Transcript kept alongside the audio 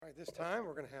This time,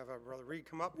 we're going to have Brother Reed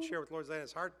come up and share with the Lord's laid on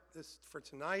his heart this for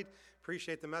tonight.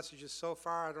 Appreciate the messages so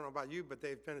far. I don't know about you, but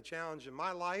they've been a challenge in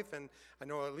my life, and I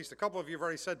know at least a couple of you have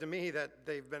already said to me that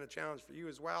they've been a challenge for you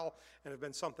as well, and have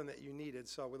been something that you needed.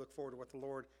 So we look forward to what the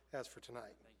Lord has for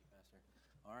tonight. Thank you, Pastor.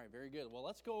 All right, very good. Well,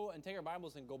 let's go and take our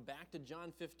Bibles and go back to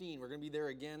John 15. We're going to be there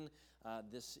again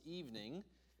this evening,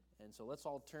 and so let's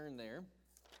all turn there.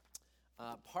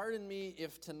 Pardon me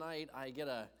if tonight I get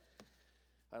a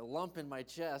lump in my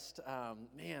chest.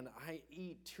 Man, I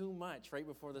eat too much right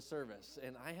before the service,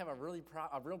 and I have a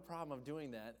real problem of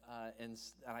doing that. And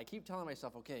I keep telling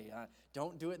myself, okay,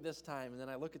 don't do it this time. And then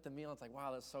I look at the meal, and it's like,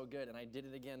 wow, that's so good, and I did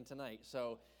it again tonight.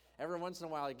 So every once in a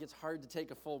while, it gets hard to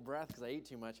take a full breath because I ate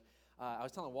too much. I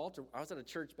was telling Walter, I was at a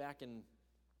church back in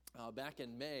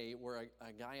May where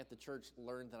a guy at the church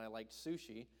learned that I liked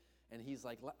sushi. And he's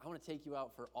like, I want to take you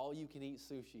out for all-you-can-eat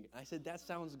sushi. I said, that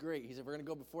sounds great. He said, we're going to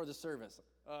go before the service.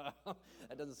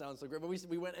 That doesn't sound so great. But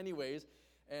we went anyways.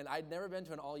 And I'd never been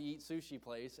to an all-you-eat sushi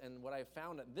place. And what I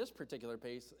found at this particular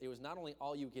place, it was not only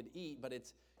all-you-could-eat, but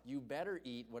it's you better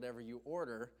eat whatever you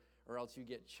order or else you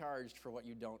get charged for what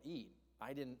you don't eat.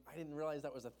 I didn't realize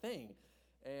that was a thing.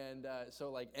 And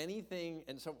so like anything,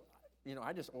 and so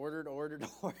I just ordered.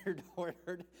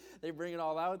 They bring it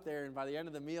all out there, and by the end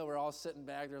of the meal, we're all sitting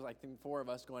back. There's like 4 of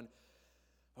us going,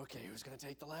 okay, who's going to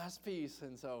take the last piece?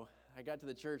 And so I got to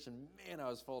the church, and man, I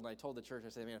was full. And I told the church, I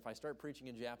said, man, if I start preaching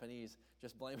in Japanese,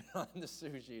 just blame it on the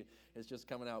sushi. It's just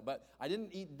coming out. But I didn't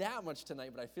eat that much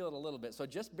tonight, but I feel it a little bit. So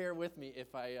just bear with me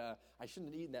if I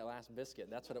shouldn't have eaten that last biscuit.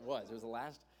 That's what it was. It was the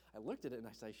last. I looked at it, and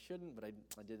I said, I shouldn't, but I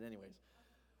did it anyways.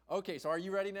 Okay, so are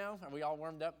you ready now? Are we all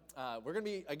warmed up? We're going to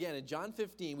be, again, in John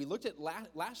 15. We looked at,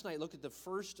 last night, looked at the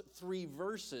first 3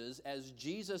 verses as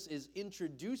Jesus is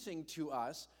introducing to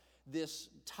us this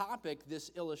topic,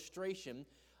 this illustration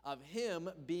of him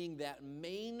being that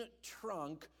main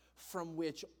trunk from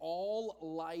which all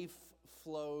life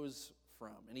flows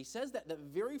from. And he says that the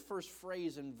very first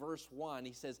phrase in verse 1,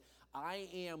 he says, I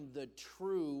am the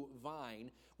true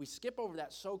vine. We skip over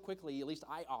that so quickly, at least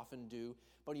I often do.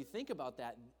 But when you think about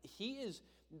that, he is,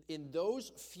 in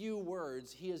those few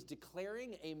words, he is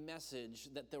declaring a message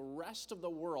that the rest of the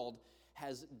world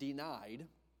has denied,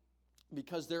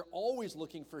 because they're always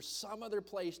looking for some other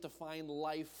place to find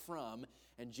life from.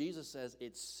 And Jesus says,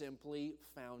 it's simply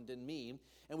found in me.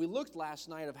 And we looked last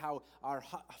night of how our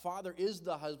Father is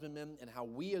the husbandman and how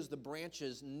we as the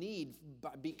branches need,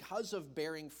 because of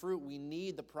bearing fruit, we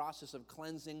need the process of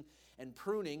cleansing and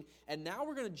pruning. And now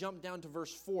we're going to jump down to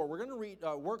verse 4. We're going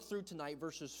to work through tonight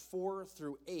verses 4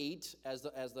 through 8 as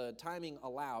the timing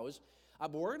allows.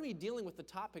 But we're going to be dealing with the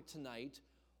topic tonight.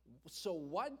 So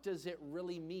what does it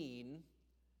really mean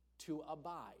to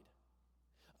abide?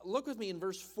 Look with me in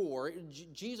verse 4.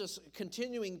 Jesus,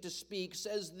 continuing to speak,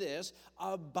 says this,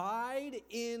 abide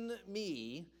in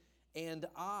me and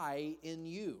I in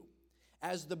you.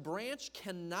 As the branch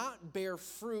cannot bear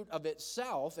fruit of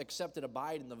itself except it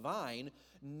abide in the vine,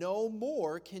 no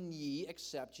more can ye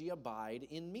except ye abide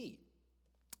in me.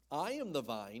 I am the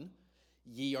vine,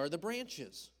 ye are the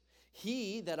branches.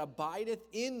 He that abideth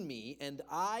in me, and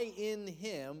I in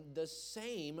him, the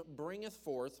same bringeth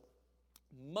forth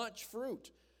much fruit.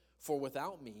 For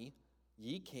without me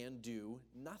ye can do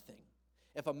nothing.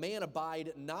 If a man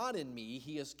abide not in me,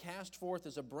 he is cast forth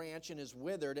as a branch and is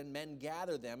withered, and men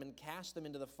gather them and cast them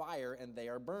into the fire, and they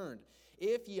are burned.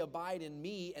 If ye abide in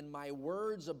me, and my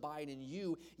words abide in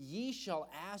you, ye shall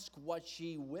ask what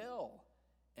ye will,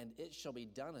 and it shall be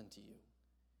done unto you.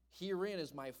 Herein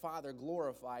is my Father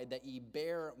glorified, that ye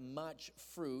bear much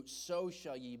fruit, so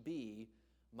shall ye be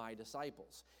my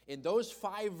disciples. In those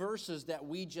 5 verses that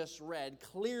we just read,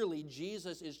 clearly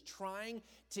Jesus is trying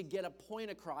to get a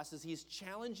point across as he's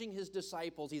challenging his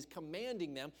disciples, he's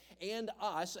commanding them, and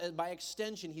us, and by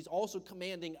extension, he's also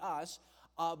commanding us,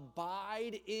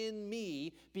 abide in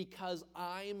me because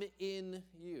I'm in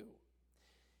you.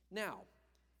 Now,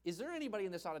 is there anybody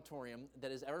in this auditorium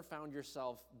that has ever found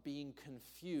yourself being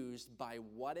confused by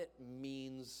what it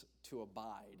means to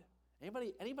abide?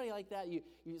 Anybody like that? You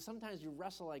sometimes you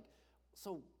wrestle like,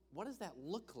 so what does that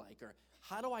look like? Or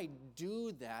how do I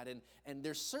do that? And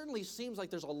there certainly seems like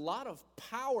there's a lot of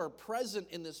power present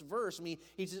in this verse. I mean,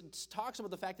 he just talks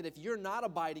about the fact that if you're not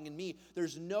abiding in me,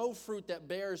 there's no fruit that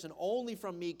bears, and only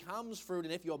from me comes fruit.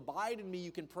 And if you abide in me,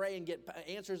 you can pray and get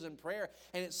answers in prayer.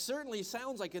 And it certainly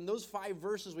sounds like in those 5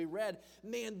 verses we read,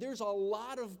 man, there's a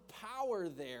lot of power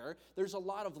there. There's a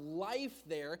lot of life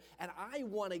there. And I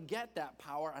want to get that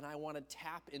power, and I want to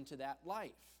tap into that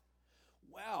life.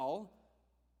 Well,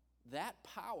 that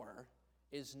power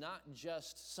is not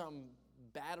just some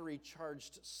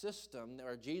battery-charged system,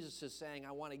 where Jesus is saying,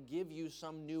 I want to give you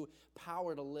some new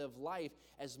power to live life,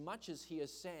 as much as he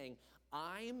is saying,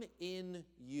 I'm in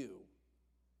you,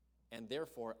 and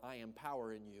therefore I am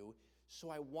power in you, so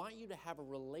I want you to have a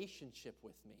relationship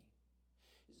with me.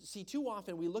 See, too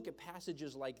often we look at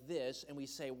passages like this and we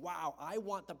say, wow, I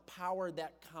want the power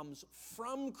that comes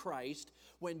from Christ,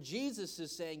 when Jesus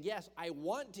is saying, yes, I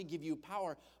want to give you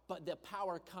power, but the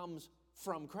power comes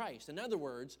from Christ. In other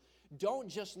words, don't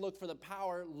just look for the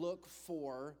power, look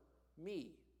for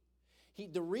me.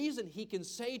 The reason he can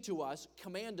say to us,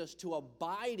 command us to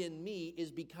abide in me, is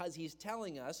because he's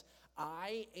telling us,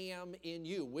 I am in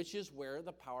you, which is where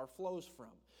the power flows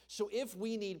from. So if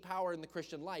we need power in the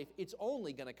Christian life, it's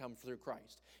only going to come through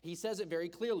Christ. He says it very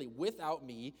clearly, without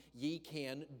me, ye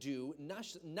can do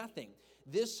nothing.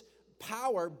 This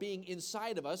power being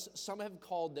inside of us, some have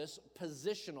called this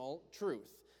positional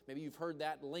truth. Maybe you've heard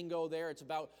that lingo there. It's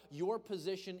about your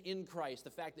position in Christ, the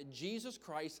fact that Jesus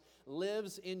Christ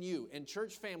lives in you. And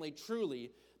church family,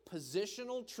 truly,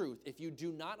 positional truth, if you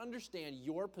do not understand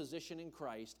your position in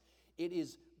Christ, it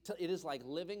is like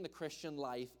living the Christian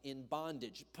life in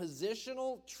bondage.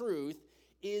 Positional truth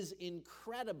is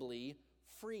incredibly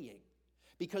freeing.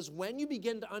 Because when you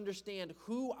begin to understand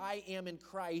who I am in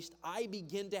Christ, I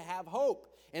begin to have hope.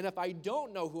 And if I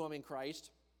don't know who I'm in Christ,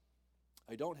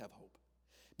 I don't have hope.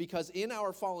 Because in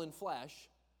our fallen flesh,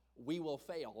 we will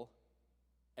fail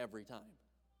every time.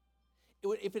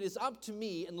 If it is up to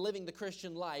me in living the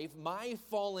Christian life, my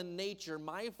fallen nature,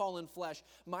 my fallen flesh,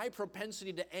 my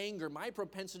propensity to anger, my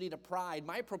propensity to pride,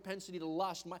 my propensity to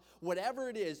lust, whatever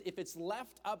it is, if it's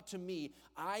left up to me,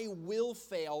 I will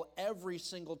fail every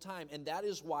single time. And that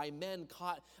is why men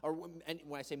caught, and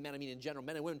when I say men, I mean in general,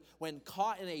 men and women, when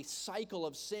caught in a cycle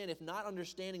of sin, if not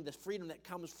understanding the freedom that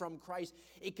comes from Christ,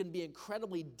 it can be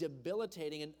incredibly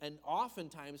debilitating. And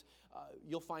oftentimes,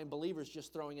 you'll find believers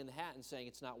just throwing in the hat and saying,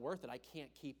 it's not worth it, I can't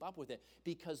keep up with it,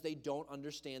 because they don't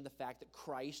understand the fact that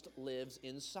Christ lives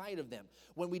inside of them.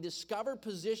 When we discover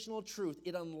positional truth,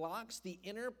 it unlocks the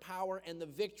inner power and the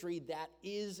victory that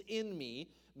is in me,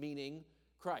 meaning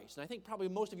Christ. And I think probably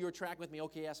most of you are tracking with me.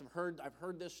 Okay, yes, I've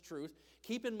heard this truth.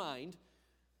 Keep in mind,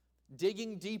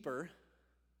 digging deeper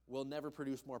will never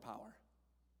produce more power,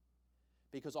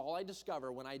 because all I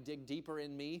discover when I dig deeper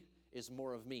in me is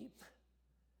more of me,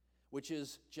 which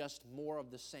is just more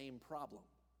of the same problem,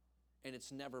 and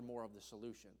it's never more of the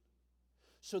solution.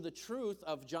 So the truth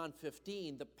of John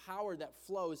 15, the power that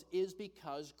flows, is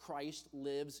because Christ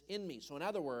lives in me. So in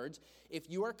other words, if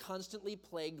you are constantly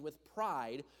plagued with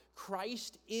pride,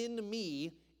 Christ in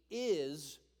me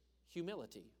is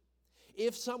humility.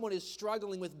 If someone is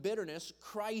struggling with bitterness,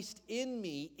 Christ in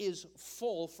me is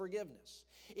full forgiveness.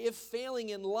 If failing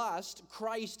in lust,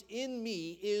 Christ in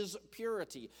me is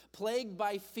purity. Plagued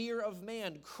by fear of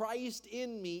man, Christ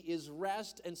in me is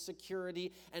rest and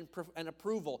security and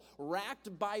approval.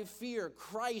 Racked by fear,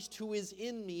 Christ who is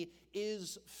in me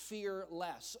is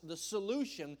fearless. The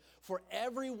solution for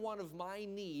every one of my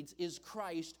needs is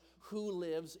Christ who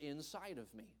lives inside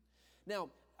of me. Now,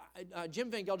 Jim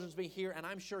Van Geldren's been here, and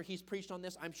I'm sure he's preached on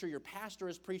this. I'm sure your pastor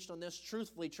has preached on this.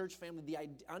 Truthfully, church family, the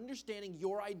understanding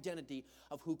your identity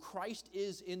of who Christ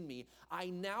is in me, I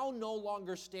now no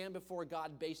longer stand before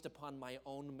God based upon my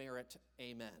own merit.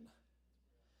 Amen.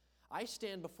 I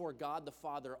stand before God the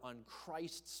Father on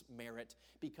Christ's merit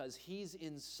because he's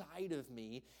inside of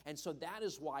me, and so that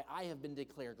is why I have been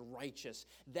declared righteous.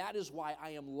 That is why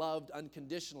I am loved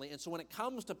unconditionally. And so when it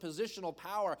comes to positional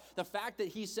power, the fact that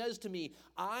he says to me,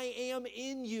 I am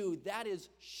in you, that is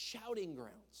shouting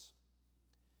grounds.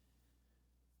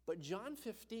 But John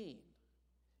 15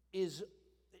 is,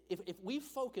 if we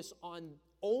focus on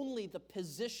only the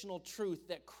positional truth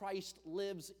that Christ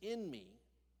lives in me,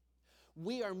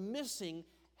 we are missing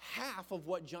half of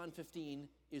what John 15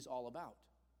 is all about.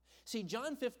 See,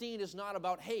 John 15 is not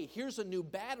about, hey, here's a new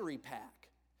battery pack.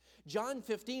 John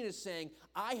 15 is saying,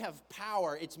 I have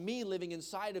power. It's me living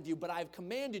inside of you, but I've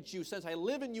commanded you, since I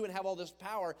live in you and have all this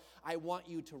power, I want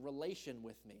you to relation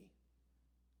with me.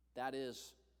 That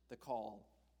is the call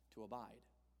to abide.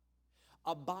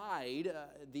 Abide,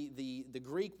 the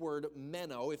Greek word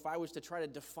meno, if I was to try to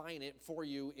define it for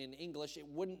you in English, it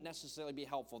wouldn't necessarily be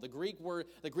helpful. The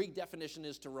Greek definition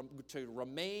is to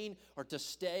remain or to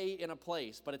stay in a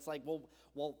place. But it's like,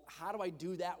 well, how do I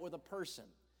do that with a person?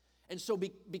 And so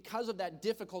because of that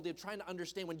difficulty of trying to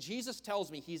understand, when Jesus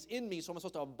tells me he's in me, so I'm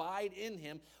supposed to abide in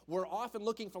him, we're often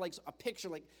looking for like a picture,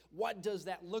 like what does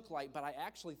that look like? But I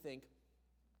actually think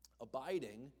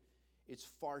abiding is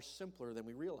far simpler than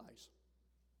we realize.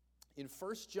 In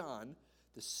 1 John,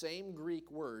 the same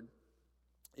Greek word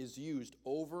is used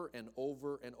over and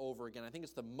over and over again. I think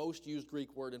it's the most used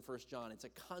Greek word in 1 John. It's a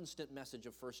constant message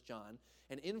of 1 John.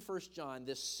 And in 1 John,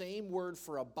 this same word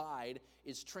for abide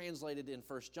is translated in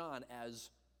 1 John as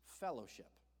fellowship.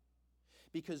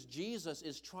 Because Jesus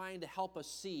is trying to help us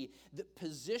see that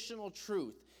positional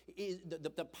truth, is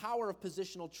the power of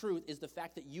positional truth is the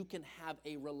fact that you can have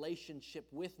a relationship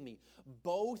with me.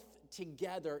 Both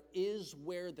together is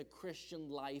where the Christian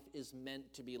life is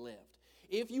meant to be lived.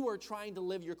 If you are trying to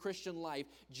live your Christian life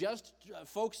just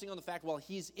focusing on the fact, well,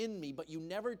 he's in me, but you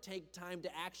never take time to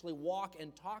actually walk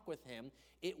and talk with him,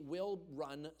 it will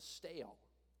run stale.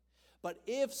 But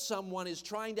if someone is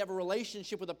trying to have a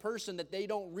relationship with a person that they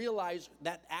don't realize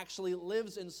that actually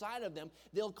lives inside of them,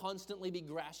 they'll constantly be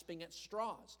grasping at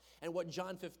straws. And what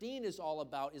John 15 is all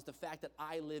about is the fact that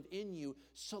I live in you,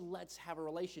 so let's have a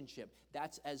relationship.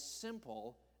 That's as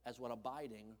simple as what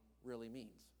abiding really means.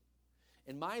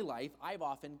 In my life, I've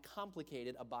often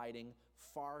complicated abiding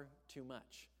far too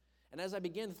much. And as I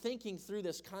began thinking through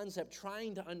this concept,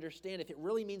 trying to understand if it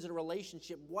really means in a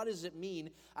relationship, what does it mean?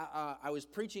 I was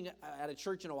preaching at a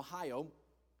church in Ohio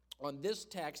on this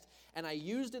text, and I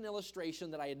used an illustration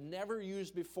that I had never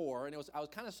used before, and I was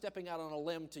kind of stepping out on a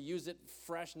limb to use it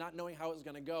fresh, not knowing how it was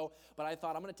going to go, but I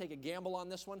thought I'm going to take a gamble on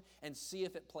this one and see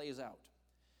if it plays out.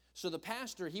 So the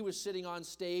pastor, he was sitting on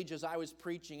stage as I was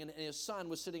preaching, and his son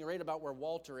was sitting right about where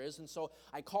Walter is. And so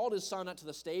I called his son up to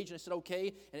the stage, and I said,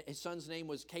 okay. And his son's name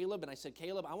was Caleb. And I said,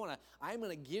 Caleb, I'm going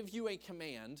to give you a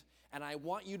command, and I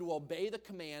want you to obey the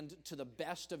command to the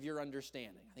best of your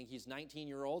understanding. I think he's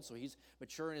 19-year-old, so he's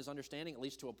mature in his understanding, at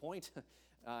least to a point.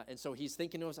 And so he's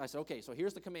thinking to us, I said, okay, so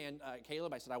here's the command,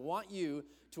 Caleb. I said, I want you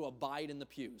to abide in the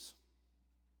pews.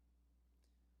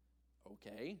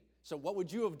 Okay, so what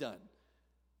would you have done?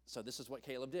 So this is what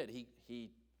Caleb did.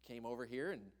 He came over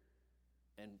here and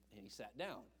he sat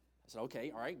down. I said,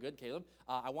 okay, all right, good, Caleb.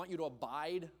 I want you to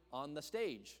abide on the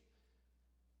stage.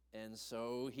 And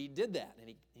so he did that,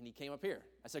 and he came up here.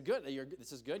 I said, good,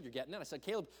 this is good, you're getting it. I said,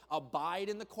 Caleb, abide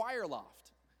in the choir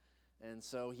loft. And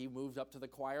so he moved up to the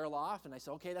choir loft, and I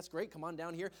said, okay, that's great, come on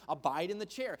down here. Abide in the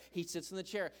chair. He sits in the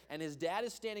chair, and his dad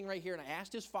is standing right here, and I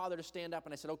asked his father to stand up,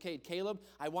 and I said, okay, Caleb,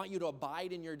 I want you to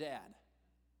abide in your dad.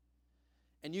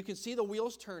 And you can see the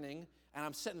wheels turning, and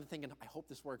I'm sitting there thinking, I hope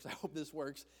this works, I hope this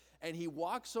works. And he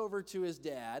walks over to his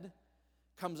dad,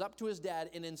 comes up to his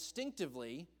dad, and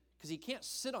instinctively, because he can't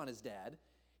sit on his dad,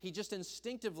 he just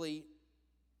instinctively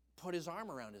put his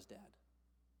arm around his dad.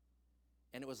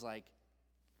 And it was like,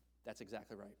 that's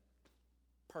exactly right.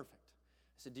 Perfect.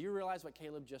 I said, do you realize what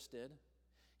Caleb just did?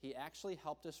 He actually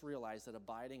helped us realize that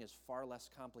abiding is far less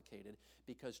complicated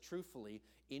because, truthfully,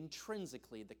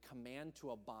 intrinsically, the command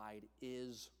to abide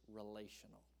is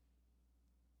relational.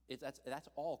 That's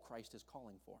all Christ is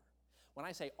calling for. When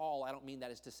I say all, I don't mean that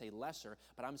as to say lesser,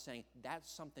 but I'm saying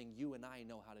that's something you and I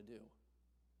know how to do.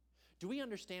 Do we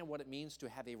understand what it means to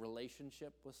have a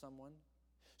relationship with someone?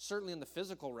 Certainly in the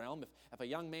physical realm, if a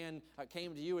young man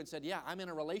came to you and said, yeah, I'm in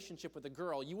a relationship with a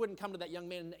girl, you wouldn't come to that young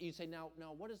man and you'd say, now,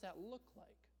 what does that look like?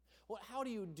 Well, how do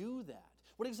you do that?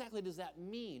 What exactly does that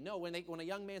mean? No, when a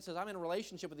young man says, I'm in a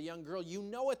relationship with a young girl, you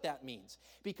know what that means.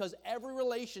 Because every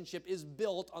relationship is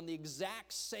built on the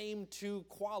exact same two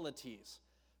qualities,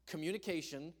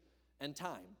 communication and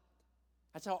time.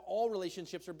 That's how all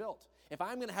relationships are built. If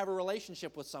I'm going to have a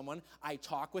relationship with someone, I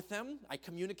talk with them, I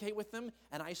communicate with them,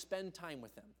 and I spend time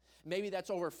with them. Maybe that's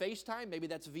over FaceTime, maybe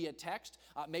that's via text,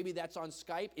 maybe that's on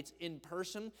Skype, it's in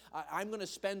person. I'm going to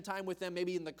spend time with them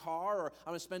maybe in the car, or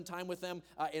I'm going to spend time with them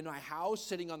in my house,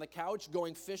 sitting on the couch,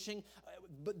 going fishing.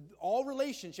 But all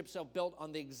relationships are built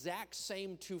on the exact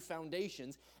same two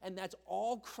foundations, and that's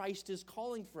all Christ is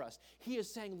calling for us. He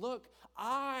is saying, look,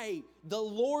 I, the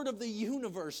Lord of the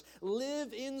universe,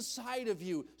 live inside of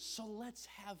you, so let's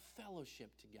have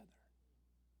fellowship together.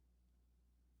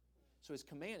 So his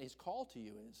command, his call to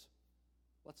you is,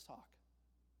 let's talk.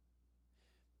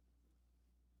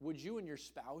 Would you and your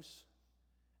spouse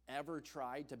ever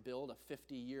try to build a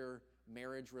 50-year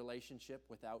marriage relationship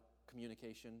without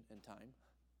communication and time?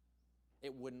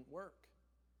 It wouldn't work.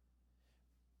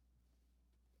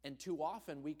 And too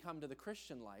often we come to the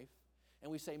Christian life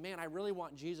and we say, man, I really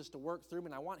want Jesus to work through me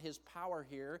and I want his power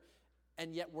here,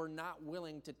 and yet we're not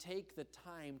willing to take the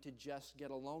time to just get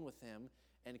alone with him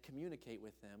and communicate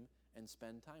with him and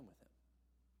spend time with him.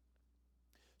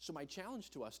 So my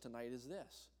challenge to us tonight is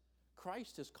this.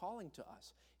 Christ is calling to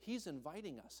us. He's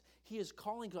inviting us. He is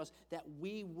calling to us that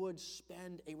we would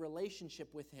spend a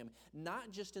relationship with him,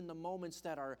 not just in the moments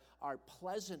that are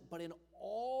pleasant, but in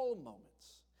all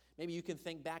moments. Maybe you can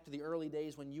think back to the early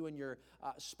days when you and your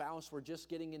spouse were just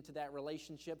getting into that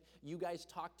relationship. You guys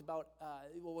talked about,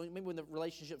 well, maybe when the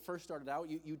relationship first started out,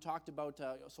 you talked about,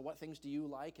 so what things do you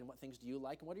like, and what things do you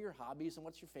like, and what are your hobbies, and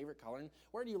what's your favorite color, and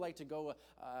where do you like to go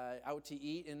out to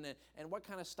eat, and what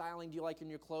kind of styling do you like in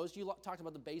your clothes? You talked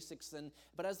about the basics,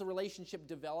 but as the relationship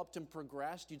developed and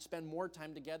progressed, you'd spend more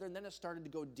time together, and then it started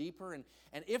to go deeper, and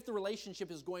if the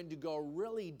relationship is going to go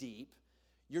really deep,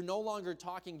 you're no longer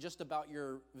talking just about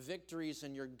your victories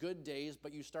and your good days,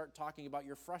 but you start talking about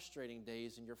your frustrating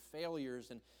days and your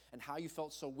failures and how you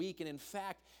felt so weak. And in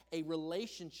fact, a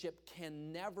relationship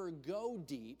can never go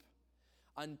deep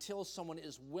until someone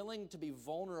is willing to be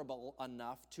vulnerable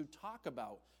enough to talk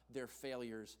about their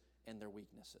failures and their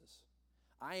weaknesses.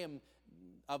 I am,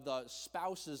 of the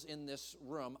spouses in this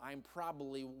room, I'm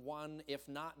probably one, if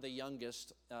not the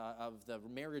youngest of the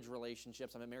marriage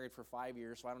relationships. I've been married for 5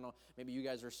 years, so I don't know, maybe you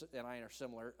guys and I are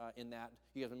similar in that.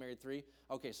 You guys been married 3?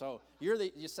 Okay, so you're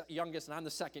the youngest and I'm the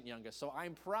second youngest. So I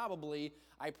probably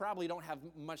don't have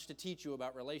much to teach you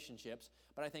about relationships,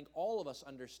 but I think all of us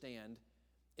understand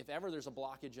if ever there's a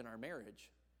blockage in our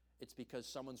marriage, it's because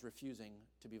someone's refusing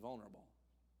to be vulnerable.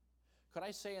 Could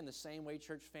I say in the same way,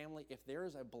 church family, if there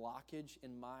is a blockage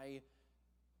in my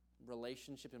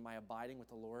relationship, in my abiding with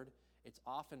the Lord, it's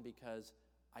often because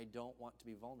I don't want to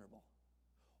be vulnerable.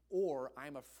 Or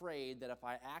I'm afraid that if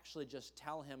I actually just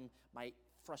tell him my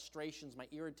frustrations, my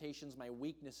irritations, my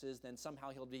weaknesses, then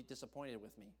somehow he'll be disappointed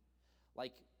with me.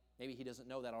 Like maybe he doesn't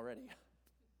know that already.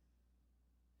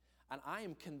 And I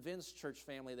am convinced, church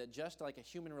family, that just like a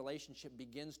human relationship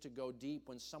begins to go deep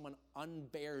when someone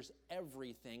unbears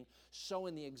everything, so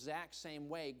in the exact same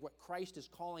way, what Christ is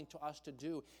calling to us to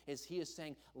do is he is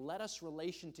saying, let us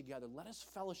relation together, let us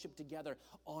fellowship together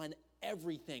on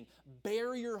everything.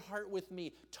 Bear your heart with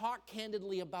me. Talk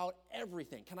candidly about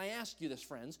everything. Can I ask you this,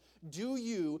 friends? Do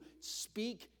you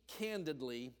speak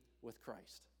candidly with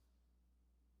Christ?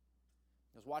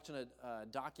 I was watching a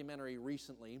documentary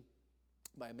recently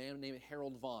by a man named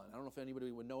Harold Vaughn. I don't know if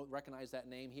anybody would recognize that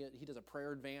name. He does a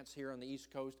prayer advance here on the East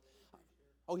Coast.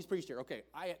 Oh, he's preached here. Okay.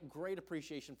 I have great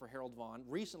appreciation for Harold Vaughn.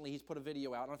 Recently, he's put a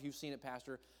video out. I don't know if you've seen it,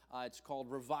 Pastor. It's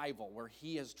called Revival, where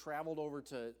he has traveled over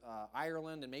to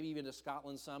Ireland and maybe even to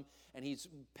Scotland some, and he's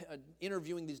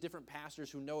interviewing these different pastors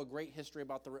who know a great history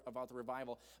about the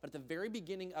revival. But at the very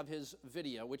beginning of his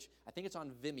video, which I think it's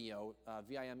on Vimeo,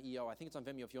 Vimeo, I think it's on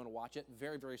Vimeo if you want to watch it.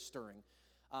 Very, very stirring.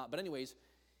 But anyways,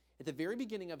 at the very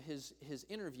beginning of his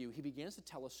interview, he begins to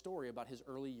tell a story about his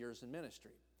early years in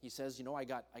ministry. He says, I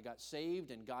got saved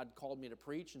and God called me to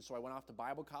preach, and so I went off to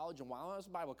Bible college, and while I was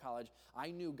in Bible college, I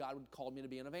knew God would call me to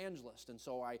be an evangelist, and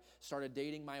so I started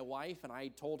dating my wife, and I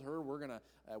told her we're going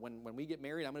to, when we get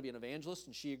married, I'm going to be an evangelist,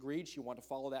 and she agreed she wanted to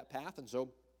follow that path, and so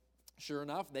sure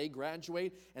enough, they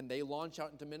graduate, and they launch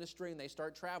out into ministry, and they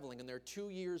start traveling, and they're 2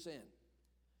 years in. And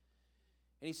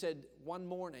he said, one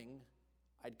morning,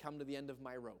 I'd come to the end of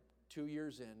my rope. 2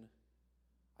 years in,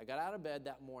 I got out of bed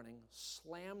that morning,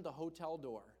 slammed the hotel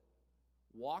door,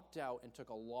 walked out, and took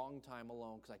a long time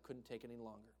alone because I couldn't take it any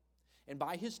longer. And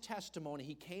by his testimony,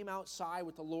 he came outside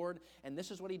with the Lord, and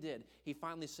this is what he did. He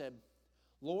finally said,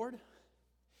 Lord,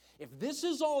 if this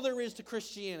is all there is to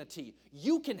Christianity,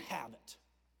 you can have it.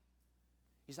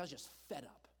 He said, I was just fed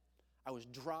up. I was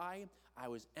dry. I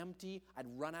was empty. I'd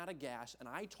run out of gas. And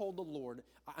I told the Lord,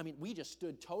 we just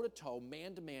stood toe to toe,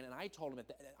 man to man. And I told him,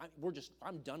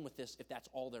 I'm done with this if that's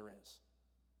all there is.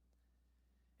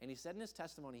 And he said in his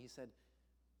testimony, he said,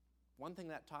 one thing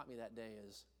that taught me that day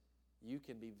is you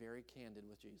can be very candid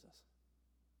with Jesus.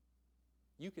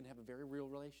 You can have a very real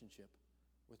relationship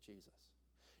with Jesus.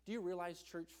 Do you realize,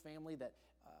 church family, that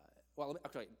let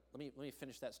me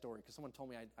finish that story because someone told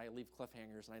me I leave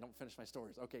cliffhangers and I don't finish my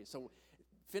stories. Okay, so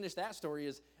finish that story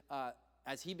is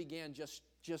as he began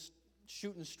just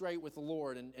shooting straight with the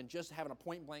Lord and just having a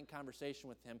point-blank conversation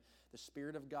with him, the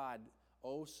Spirit of God,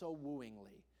 oh so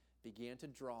wooingly, began to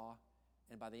draw,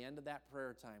 and by the end of that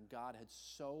prayer time, God had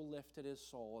so lifted his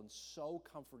soul and so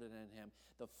comforted in him,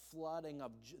 the flooding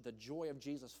of the joy of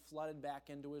Jesus flooded back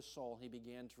into his soul. He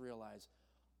began to realize,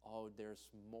 oh, there's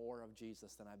more of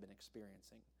Jesus than I've been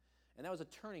experiencing. And that was a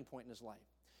turning point in his life.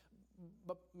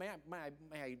 But may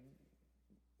I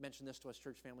mention this to us,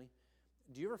 church family?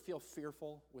 Do you ever feel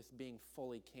fearful with being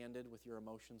fully candid with your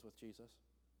emotions with Jesus?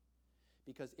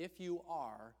 Because if you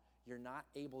are, you're not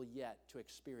able yet to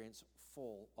experience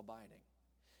full abiding.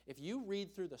 If you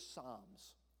read through the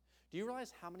Psalms, do you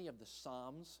realize how many of the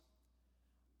Psalms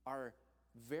are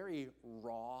very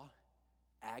raw,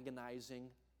 agonizing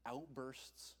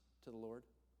outbursts to the Lord?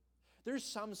 There's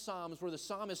some Psalms where the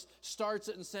psalmist starts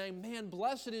it and saying, man,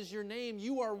 blessed is your name.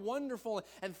 You are wonderful,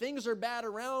 and things are bad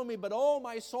around me, but oh,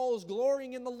 my soul is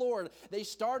glorying in the Lord. They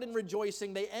start in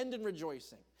rejoicing, they end in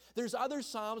rejoicing. There's other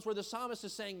Psalms where the psalmist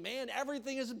is saying, man,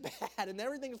 everything is bad and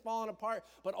everything is falling apart,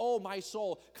 but oh, my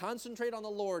soul, concentrate on the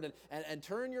Lord and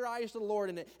turn your eyes to the Lord,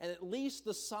 and at least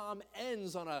the psalm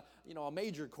ends on a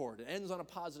major chord. It ends on a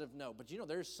positive note. But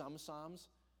there's some Psalms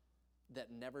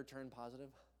that never turn positive,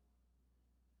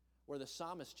 where the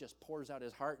psalmist just pours out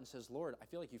his heart and says, Lord, I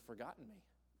feel like you've forgotten me.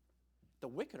 The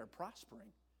wicked are prospering,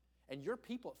 and your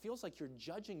people, it feels like you're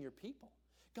judging your people.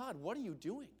 God, what are you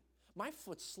doing? My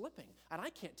foot's slipping, and I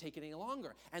can't take it any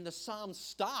longer. And the psalm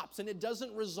stops, and it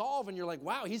doesn't resolve, and you're like,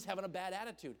 wow, he's having a bad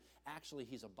attitude. Actually,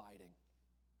 he's abiding.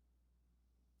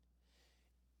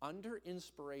 Under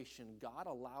inspiration, God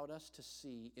allowed us to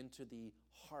see into the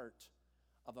heart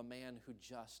of a man who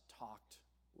just talked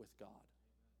with God.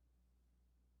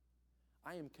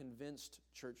 I am convinced,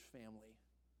 church family,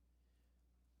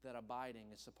 that abiding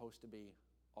is supposed to be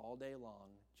all day long,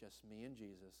 just me and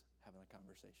Jesus having a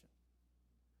conversation.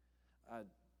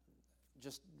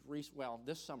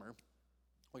 This summer,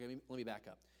 okay, let me back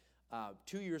up.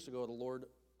 2 years ago, the Lord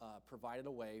provided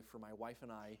a way for my wife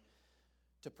and I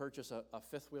to purchase a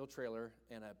fifth-wheel trailer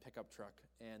and a pickup truck.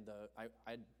 And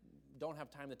I don't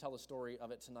have time to tell the story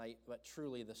of it tonight, but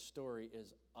truly the story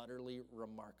is utterly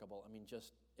remarkable. I mean,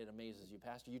 just it amazes you.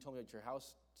 Pastor, you told me about your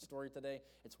house story today.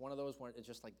 It's one of those where it's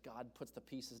just like God puts the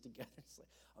pieces together. It's like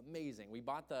amazing. We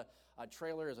bought the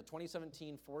trailer as a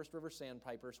 2017 Forest River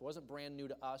Sandpiper, so it wasn't brand new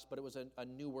to us, but it was a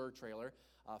newer trailer,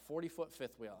 40-foot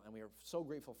fifth wheel, and we are so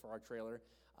grateful for our trailer.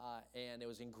 And it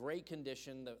was in great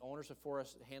condition. The owners of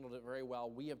Forest handled it very well.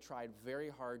 We have tried very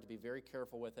hard to be very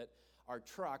careful with it. Our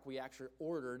truck, we actually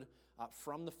ordered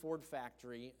from the Ford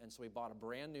factory, and so we bought a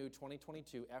brand new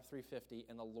 2022 F-350,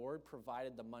 and the Lord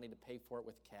provided the money to pay for it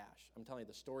with cash. I'm telling you,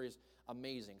 the story is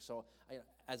amazing. So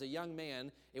as a young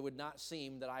man, it would not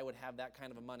seem that I would have that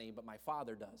kind of money, but my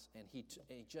father does, and he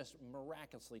just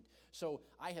miraculously. So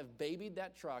I have babied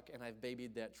that truck, and I've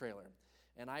babied that trailer.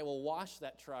 And I will wash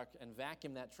that truck and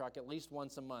vacuum that truck at least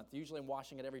once a month. Usually I'm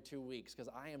washing it every 2 weeks because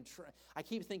I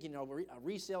keep thinking, a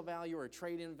resale value or a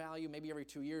trade-in value. Maybe every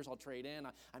 2 years I'll trade in.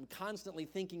 I'm constantly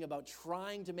thinking about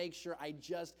trying to make sure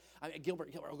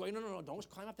Gilbert, going, no, don't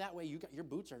climb up that way. Your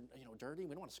boots are dirty.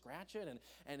 We don't want to scratch it.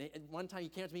 And one time he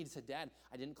came to me and said, Dad,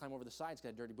 I didn't climb over the sides because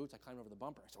I had dirty boots. I climbed over the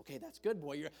bumper. I said, okay, that's good,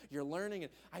 boy. You're learning.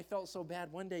 And I felt so bad.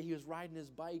 One day he was riding his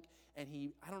bike and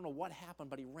I don't know what happened,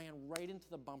 but he ran right into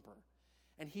the bumper.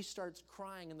 And he starts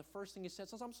crying, and the first thing he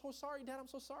says is, I'm so sorry, Dad, I'm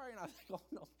so sorry. And I was like, oh,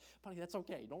 no, buddy, that's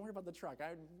okay. Don't worry about the truck.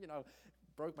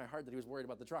 Broke my heart that he was worried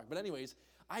about the truck. But anyways,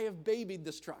 I have babied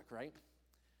this truck, right?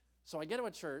 So I get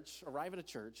to arrive at a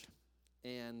church,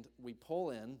 and we pull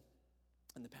in,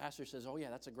 and the pastor says, oh, yeah,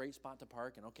 that's a great spot to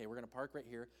park. And, okay, we're going to park right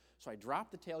here. So I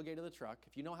drop the tailgate of the truck.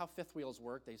 If you know how fifth wheels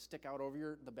work, they stick out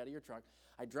over the bed of your truck.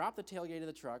 I drop the tailgate of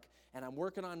the truck, and I'm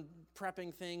working on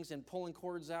prepping things and pulling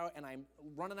cords out, and I'm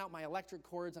running out my electric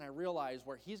cords, and I realize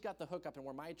where he's got the hookup and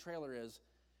where my trailer is,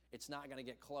 it's not going to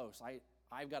get close.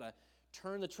 I've got to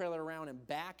turn the trailer around and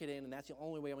back it in, and that's the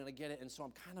only way I'm going to get it. And so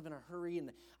I'm kind of in a hurry,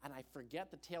 and I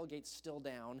forget the tailgate's still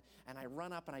down, and I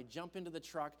run up, and I jump into the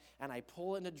truck, and I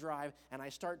pull into drive, and I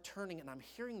start turning, and I'm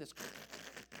hearing this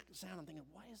sound. I'm thinking,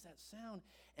 what is that sound?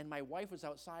 And my wife was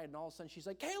outside, and all of a sudden she's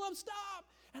like, Caleb, stop!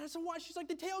 And I said, what? She's like,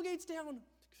 the tailgate's down.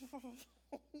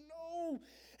 Oh, no.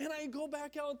 And I go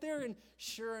back out there, and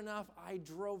sure enough, I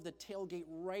drove the tailgate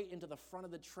right into the front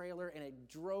of the trailer, and it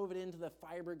drove it into the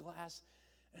fiberglass,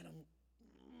 and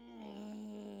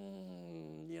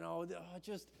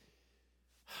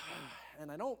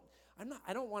and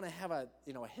I don't want to have a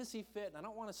hissy fit, and I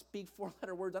don't want to speak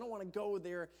four-letter words. I don't want to go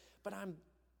there, but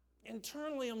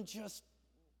internally I'm just,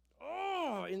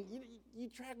 and you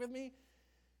track with me?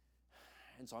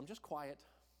 And so I'm just quiet,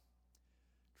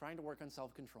 trying to work on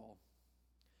self-control.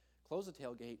 Close the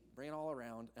tailgate, bring it all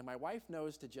around, and my wife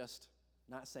knows to just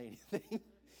not say anything.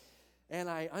 And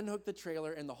I unhook the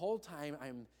trailer, and the whole time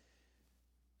I'm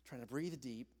trying to breathe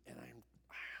deep, and I'm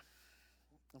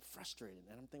frustrated.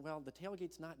 And I'm thinking, well, the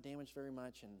tailgate's not damaged very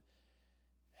much, and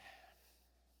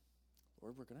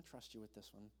Lord, we're going to trust you with this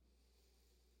one.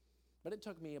 But it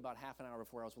took me about half an hour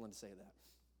before I was willing to say that.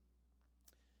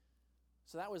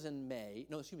 So that was in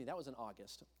that was in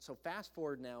August. So fast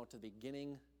forward now to the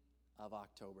beginning of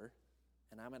October,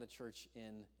 and I'm at a church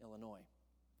in Illinois.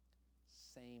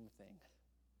 Same thing.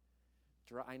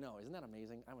 I know, isn't that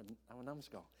amazing? I'm a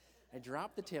numbskull. I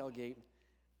drop the tailgate.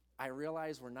 I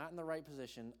realize we're not in the right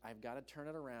position. I've got to turn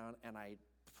it around, and I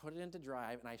put it into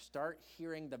drive, and I start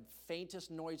hearing the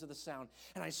faintest noise of the sound,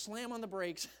 and I slam on the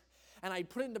brakes, And I'd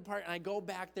put it into park, and I go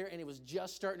back there, and it was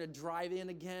just starting to drive in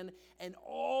again, and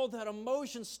all that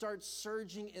emotion starts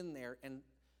surging in there. And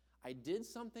I did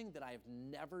something that I have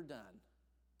never done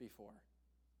before.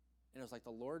 And it was like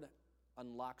the Lord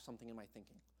unlocked something in my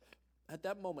thinking. At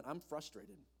that moment, I'm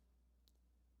frustrated.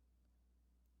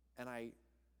 And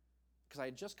because I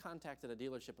had just contacted a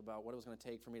dealership about what it was going to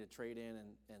take for me to trade in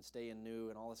and stay in new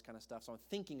and all this kind of stuff. So I'm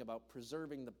thinking about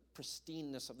preserving the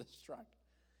pristineness of this truck.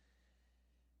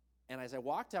 And as I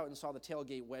walked out and saw the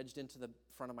tailgate wedged into the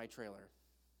front of my trailer,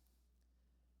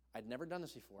 I'd never done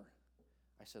this before.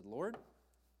 I said, Lord,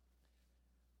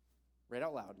 right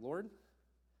out loud, Lord,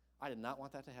 I did not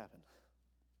want that to happen.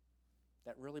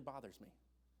 That really bothers me.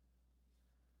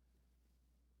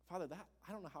 Father,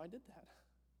 I don't know how I did that.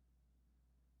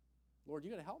 Lord,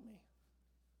 you got to help me.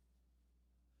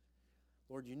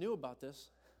 Lord, you knew about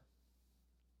this,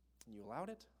 and you allowed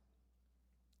it,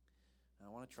 and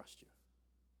I want to trust you.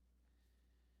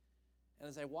 And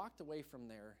as I walked away from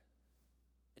there,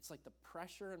 it's like the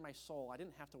pressure in my soul, I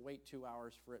didn't have to wait 2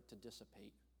 hours for it to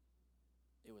dissipate.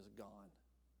 It was gone.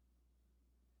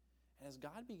 And as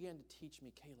God began to teach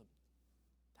me, Caleb,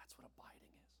 that's what abiding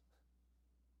is.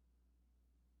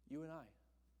 You and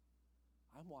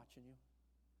I'm watching you,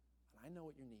 and I know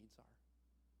what your needs are.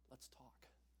 Let's talk.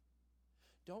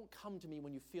 Don't come to me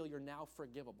when you feel you're now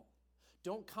forgivable.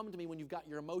 Don't come to me when you've got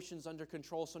your emotions under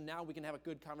control so now we can have a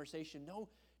good conversation. No,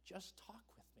 just talk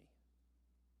with me.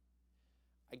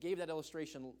 I gave that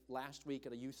illustration last week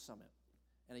at a youth summit,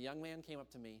 and a young man came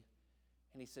up to me,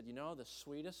 and he said, the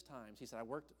sweetest times, he said, I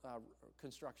worked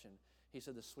construction. He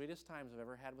said, the sweetest times I've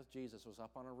ever had with Jesus was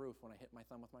up on a roof when I hit my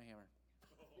thumb with my hammer.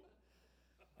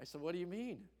 I said, what do you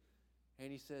mean?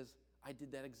 And he says, I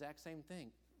did that exact same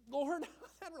thing. Lord,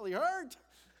 that really hurt.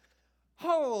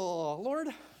 Oh, Lord,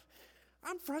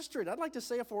 I'm frustrated. I'd like to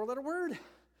say a 4-letter word.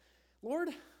 Lord,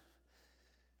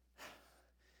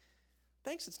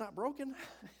 thanks, it's not broken.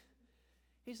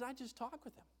 He said, I just talk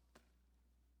with him.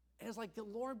 And it's like the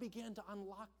Lord began to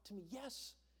unlock to me,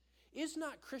 yes, is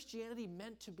not Christianity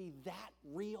meant to be that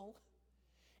real?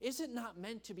 Is it not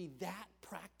meant to be that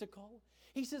practical?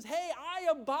 He says, hey, I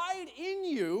abide in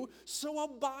you, so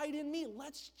abide in me.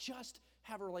 Let's just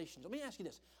have a relationship. Let me ask you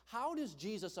this. How does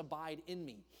Jesus abide in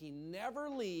me? He never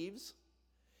leaves.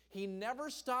 He never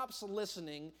stops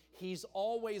listening. He's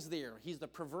always there. He's the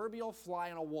proverbial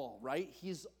fly on a wall, right?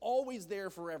 He's always there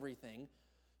for everything.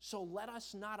 So let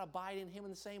us not abide in him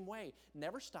in the same way.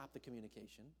 Never stop the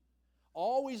communication.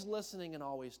 Always listening and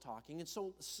always talking. And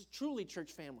so truly,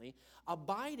 church family,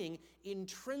 abiding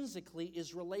intrinsically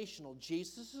is relational.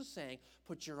 Jesus is saying,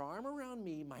 put your arm around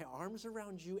me, my arms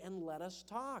around you, and let us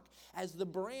talk. As the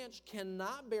branch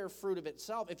cannot bear fruit of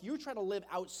itself, if you try to live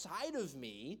outside of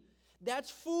me,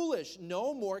 that's foolish.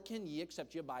 No more can ye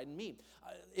except ye abide in me.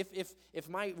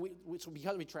 So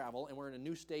because we travel and we're in a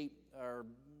new state or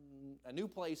a new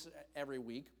place every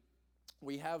week,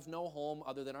 we have no home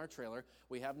other than our trailer.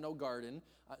 We have no garden.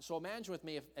 So imagine with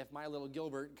me if my little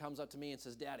Gilbert comes up to me and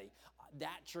says, Daddy,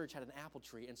 that church had an apple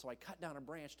tree, and so I cut down a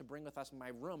branch to bring with us in my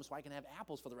room so I can have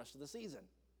apples for the rest of the season.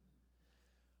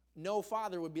 No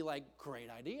father would be like,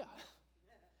 great idea.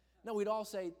 No, we'd all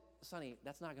say, Sonny,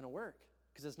 that's not going to work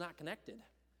because it's not connected.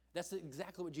 That's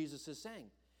exactly what Jesus is saying.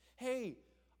 Hey,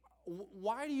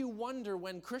 why do you wonder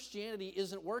when Christianity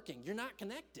isn't working? You're not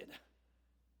connected.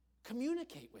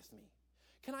 Communicate with me.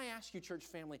 Can I ask you, church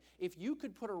family, if you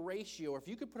could put a ratio or if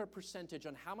you could put a percentage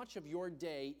on how much of your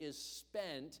day is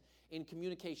spent in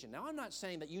communication. Now, I'm not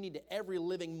saying that you need to every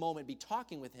living moment be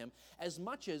talking with him as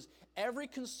much as every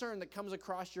concern that comes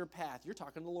across your path, you're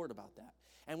talking to the Lord about that.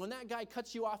 And when that guy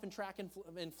cuts you off in track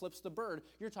and flips the bird,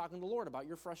 you're talking to the Lord about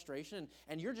your frustration,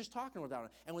 and you're just talking about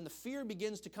it. And when the fear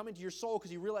begins to come into your soul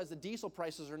because you realize the diesel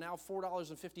prices are now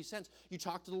 $4.50, you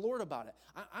talk to the Lord about it.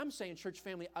 I'm saying, church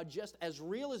family, just as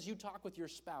real as you talk with your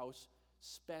spouse,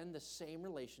 spend the same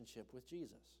relationship with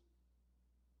Jesus.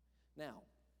 Now,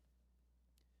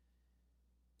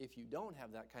 if you don't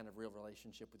have that kind of real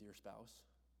relationship with your spouse,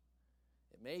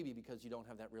 it may be because you don't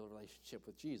have that real relationship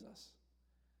with Jesus,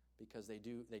 because the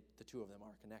two of them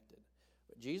are connected.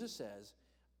 But Jesus says,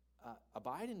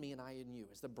 abide in me and I in you.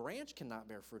 As the branch cannot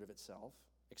bear fruit of itself,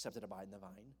 except it abide in the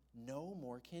vine, no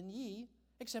more can ye,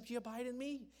 except ye abide in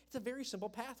me. It's a very simple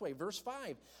pathway. Verse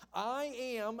 5, I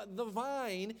am the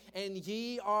vine, and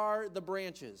ye are the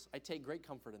branches. I take great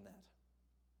comfort in that.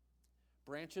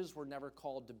 Branches were never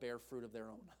called to bear fruit of their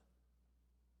own.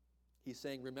 He's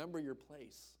saying, remember your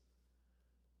place.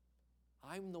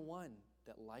 I'm the one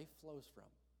that life flows from.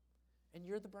 And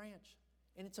you're the branch.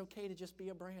 And it's okay to just be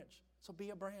a branch. So be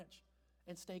a branch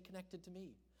and stay connected to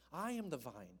me. I am the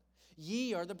vine.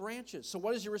 Ye are the branches. So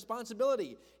what is your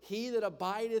responsibility? He that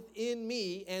abideth in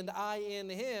me, and I in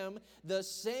him, the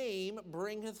same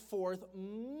bringeth forth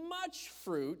much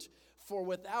fruit, for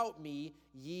without me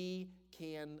ye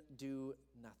can do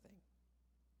nothing.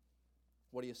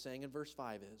 What he is saying in verse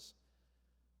 5 is,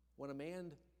 when a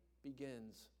man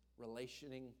begins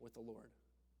relationing with the Lord,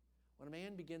 when a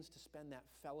man begins to spend that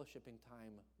fellowshipping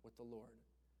time with the Lord,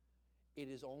 it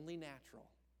is only natural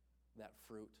that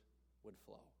fruit would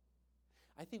flow.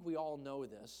 I think we all know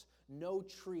this. No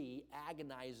tree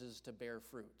agonizes to bear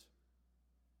fruit.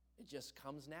 It just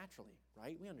comes naturally,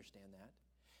 right? We understand that.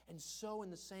 And so in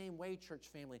the same way, church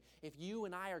family, if you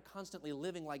and I are constantly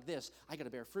living like this, I got to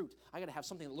bear fruit. I got to have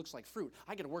something that looks like fruit.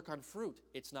 I got to work on fruit.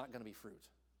 It's not going to be fruit.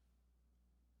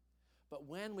 But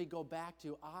when we go back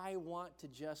to, I want to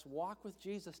just walk with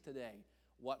Jesus today,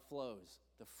 what flows?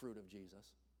 The fruit of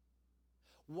Jesus.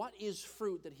 What is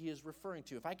fruit that he is referring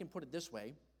to? If I can put it this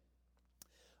way,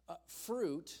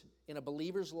 fruit in a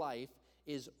believer's life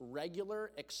is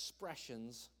regular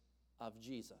expressions of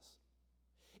Jesus.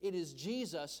 It is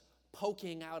Jesus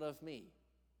poking out of me.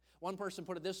 One person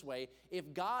put it this way,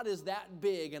 if God is that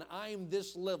big and I'm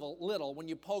this little, when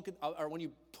you poke it, or when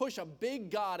you push a big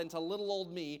God into little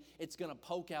old me, it's going to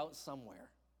poke out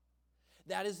somewhere.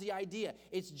 That is the idea.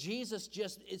 It's Jesus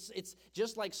it's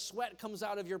just like sweat comes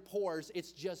out of your pores,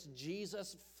 it's just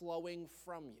Jesus flowing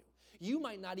from you. You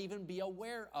might not even be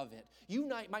aware of it. You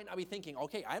might not be thinking,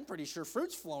 okay, I'm pretty sure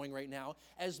fruit's flowing right now,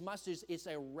 as much as it's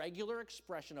a regular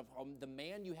expression of the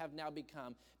man you have now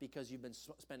become because you've been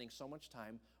spending so much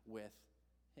time with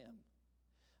him.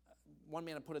 One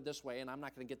man put it this way, and I'm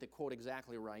not going to get the quote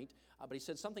exactly right, but he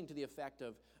said something to the effect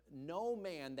of, no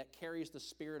man that carries the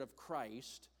Spirit of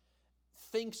Christ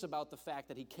thinks about the fact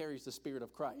that he carries the Spirit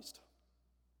of Christ.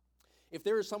 If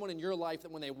there is someone in your life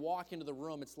that when they walk into the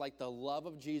room, it's like the love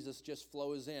of Jesus just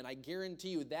flows in, I guarantee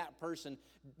you that person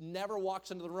never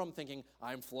walks into the room thinking,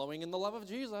 I'm flowing in the love of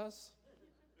Jesus.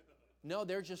 No,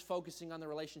 they're just focusing on the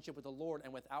relationship with the Lord,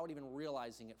 and without even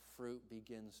realizing it, fruit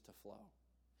begins to flow.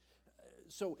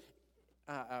 So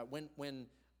when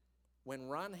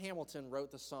Ron Hamilton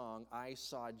wrote the song, I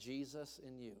Saw Jesus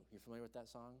in You familiar with that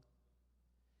song?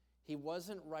 He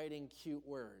wasn't writing cute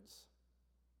words.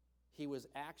 He was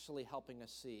actually helping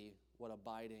us see what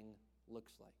abiding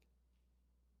looks like.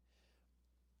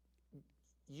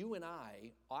 You and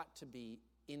I ought to be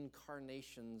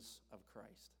incarnations of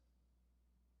Christ.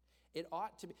 It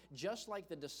ought to be, just like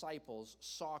the disciples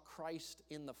saw Christ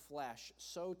in the flesh,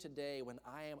 so today when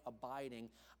I am abiding,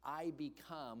 I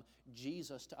become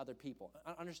Jesus to other people.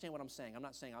 Understand what I'm saying. I'm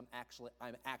not saying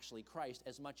I'm actually Christ,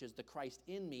 as much as the Christ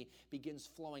in me begins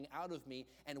flowing out of me,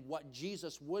 and what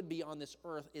Jesus would be on this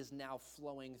earth is now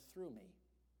flowing through me.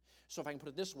 So if I can put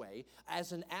it this way,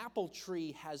 as an apple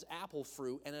tree has apple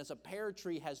fruit, and as a pear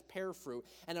tree has pear fruit,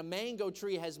 and a mango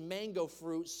tree has mango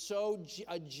fruit, so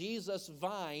a Jesus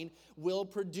vine will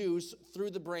produce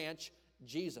through the branch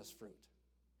Jesus fruit.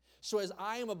 So as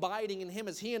I am abiding in him,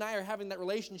 as he and I are having that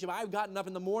relationship, I've gotten up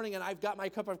in the morning and I've got my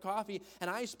cup of coffee and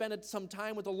I spend some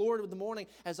time with the Lord in the morning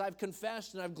as I've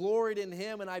confessed and I've gloried in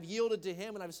him and I've yielded to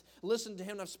him and I've listened to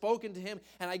him and I've spoken to him,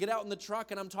 and I get out in the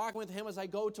truck and I'm talking with him as I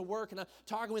go to work, and I'm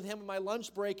talking with him in my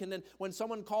lunch break, and then when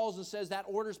someone calls and says that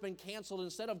order's been canceled,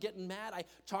 instead of getting mad, I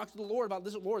talk to the Lord about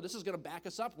this. Lord, this is going to back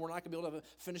us up. We're not going to be able to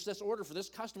finish this order for this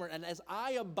customer. And as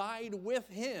I abide with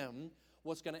him,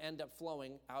 what's going to end up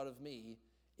flowing out of me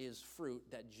is fruit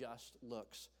that just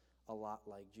looks a lot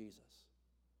like Jesus.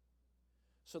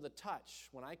 So the touch,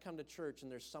 when I come to church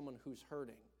and there's someone who's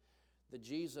hurting, the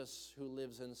Jesus who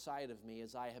lives inside of me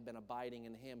as I have been abiding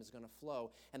in him is going to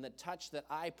flow. And the touch that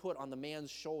I put on the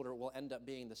man's shoulder will end up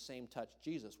being the same touch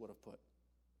Jesus would have put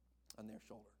on their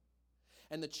shoulder.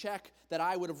 And the check that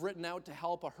I would have written out to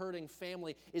help a hurting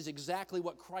family is exactly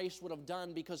what Christ would have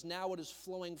done, because now what is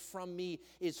flowing from me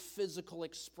is physical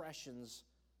expressions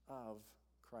of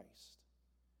Christ.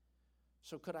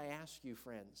 So could I ask you,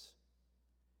 friends,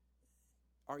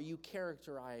 are you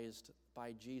characterized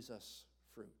by Jesus'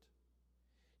 fruit?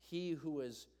 He who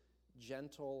is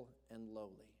gentle and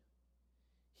lowly.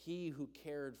 He who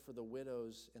cared for the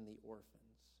widows and the orphans.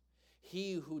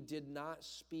 He who did not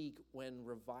speak when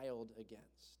reviled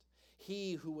against.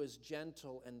 He who was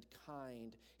gentle and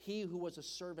kind. He who was a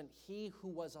servant. He who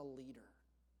was a leader.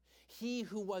 He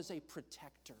who was a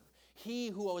protector. He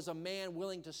who was a man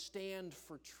willing to stand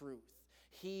for truth.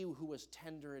 He who was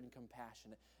tender and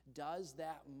compassionate. Does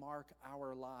that mark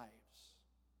our lives?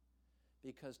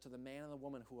 Because to the man and the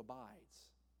woman who abides,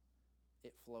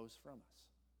 it flows from us.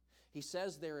 He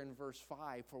says there in verse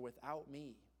 5, for without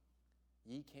me,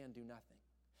 ye can do nothing.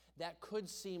 that could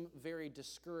seem very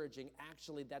discouraging.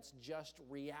 Actually, that's just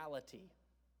reality.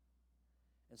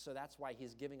 And so that's why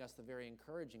he's giving us the very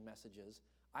encouraging messages.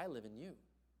 I live in you,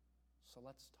 so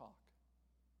let's talk,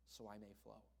 so I may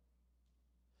flow.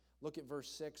 Look at verse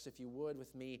 6, if you would,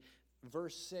 with me.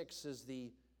 Verse 6 is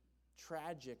the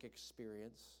tragic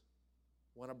experience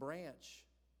when a branch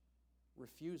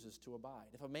refuses to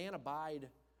abide. If a man abide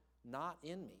not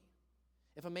in me,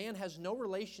 if a man has no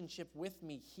relationship with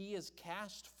me, he is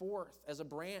cast forth as a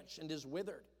branch and is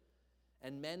withered,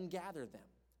 and men gather them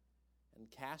and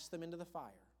cast them into the fire,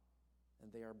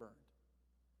 and they are burned.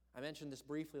 I mentioned this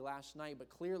briefly last night, but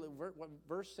clearly what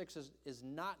verse 6 is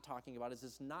not talking about is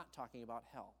it's not talking about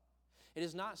hell. It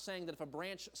is not saying that if a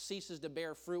branch ceases to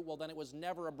bear fruit, well, then it was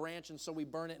never a branch, and so we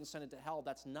burn it and send it to hell.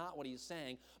 That's not what he's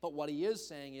saying. But what he is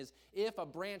saying is, if a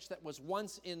branch that was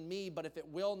once in me, but if it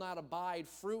will not abide,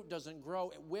 fruit doesn't grow,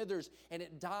 it withers and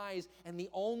it dies, and the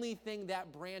only thing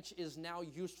that branch is now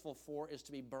useful for is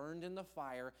to be burned in the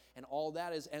fire, and all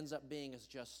that ends up being is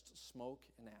just smoke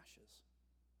and ashes.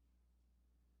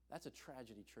 That's a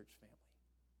tragedy, church family.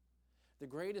 The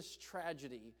greatest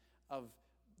tragedy of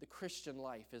the Christian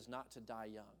life is not to die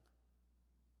young.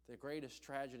 The greatest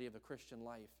tragedy of a Christian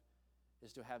life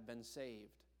is to have been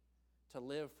saved, to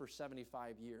live for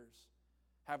 75 years,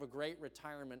 have a great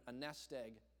retirement, a nest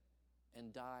egg,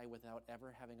 and die without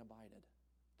ever having abided.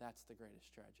 That's the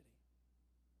greatest tragedy.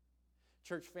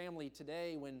 Church family,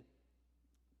 today when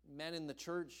men in the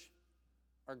church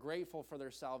are grateful for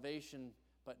their salvation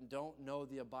but don't know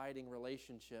the abiding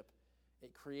relationship,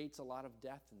 it creates a lot of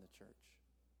death in the church.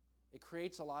 It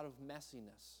creates a lot of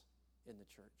messiness in the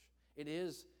church. It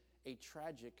is a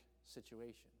tragic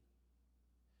situation.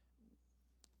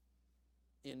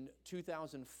 In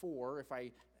 2004,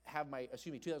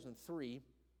 2003,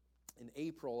 in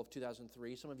April of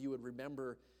 2003, some of you would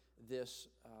remember this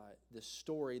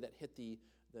story that hit the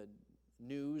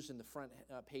news in the front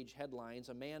page headlines.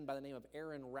 A man by the name of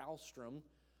Aaron Ralstrom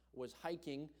was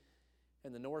hiking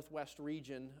in the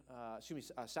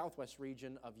southwest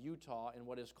region of Utah in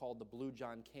what is called the Blue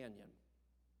John Canyon.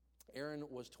 Aaron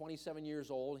was 27 years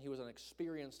old. He was an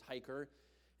experienced hiker.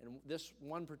 And this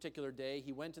one particular day,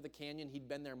 he went to the canyon. He'd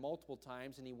been there multiple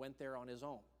times, and he went there on his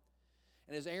own.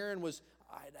 And as Aaron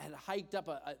had hiked up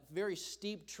a very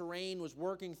steep terrain, was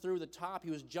working through the top,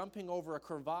 he was jumping over a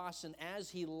crevasse, and as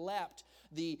he leapt,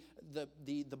 the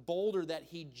boulder that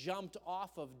he jumped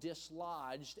off of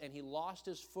dislodged, and he lost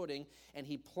his footing, and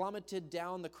he plummeted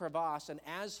down the crevasse, and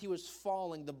as he was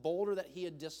falling, the boulder that he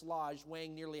had dislodged,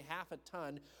 weighing nearly half a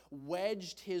ton,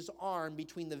 wedged his arm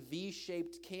between the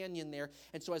V-shaped canyon there,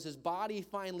 and so as his body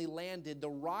finally landed, the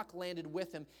rock landed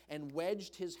with him and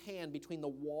wedged his hand between the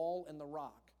wall and the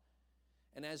rock.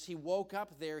 And as he woke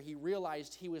up there, he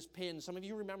realized he was pinned. Some of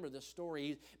you remember this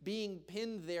story. Being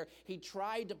pinned there, he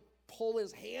tried to pull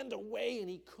his hand away, and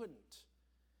he couldn't.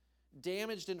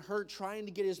 Damaged and hurt, trying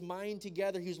to get his mind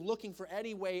together. He's looking for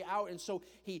any way out, and so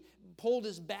he pulled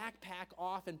his backpack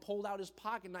off and pulled out his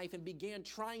pocket knife and began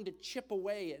trying to chip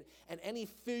away at any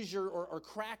fissure or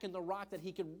crack in the rock that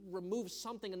he could remove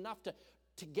something enough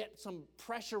to get some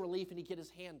pressure relief, and he'd get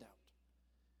his hand out.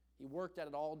 He worked at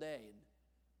it all day and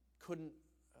couldn't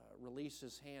release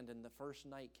his hand, and the first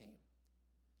night came.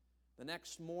 The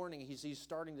next morning, he's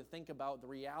starting to think about the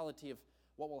reality of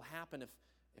what will happen if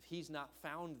he's not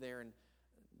found there, and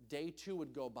day 2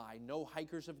 would go by. No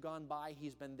hikers have gone by.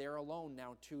 He's been there alone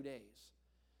now 2 days.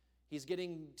 He's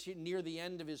getting near the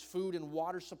end of his food and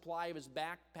water supply of his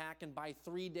backpack, and by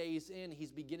 3 days in,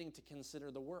 he's beginning to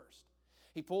consider the worst.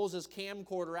 He pulls his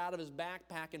camcorder out of his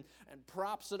backpack and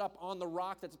props it up on the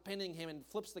rock that's pinning him and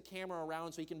flips the camera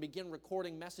around so he can begin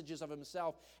recording messages of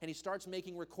himself. And he starts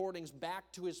making recordings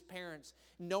back to his parents,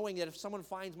 knowing that if someone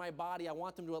finds my body, I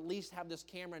want them to at least have this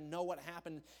camera and know what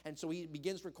happened. And so he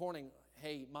begins recording,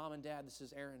 "Hey, Mom and Dad, this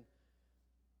is Aaron.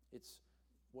 It's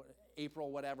April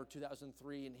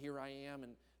 2003, and here I am,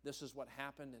 and this is what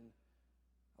happened, and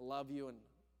I love you, and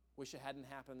wish it hadn't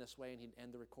happened this way," and he'd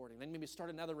end the recording. Then maybe start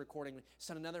another recording,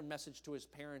 send another message to his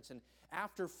parents, and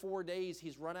after 4 days,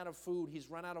 he's run out of food, he's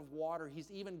run out of water, he's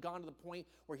even gone to the point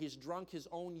where he's drunk his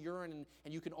own urine,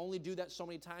 and you can only do that so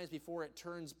many times before it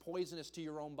turns poisonous to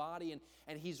your own body,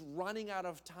 and he's running out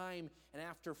of time, and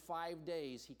after 5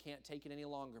 days, he can't take it any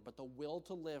longer, but the will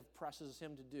to live presses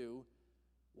him to do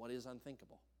what is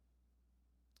unthinkable.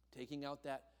 Taking out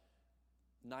that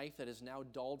knife that is now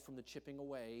dulled from the chipping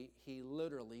away, he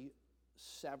literally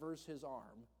severs his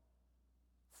arm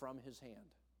from his hand.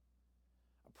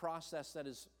 A process that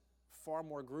is far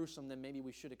more gruesome than maybe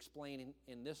we should explain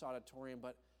in this auditorium,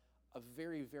 but a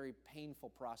very, very painful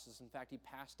process. In fact, he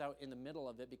passed out in the middle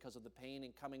of it because of the pain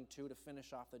and coming to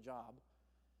finish off the job.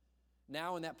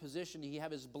 Now in that position, he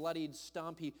have his bloodied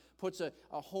stump. He puts a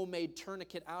homemade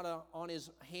tourniquet out on his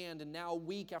hand, and now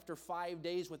weak after 5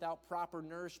 days without proper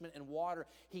nourishment and water,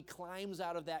 he climbs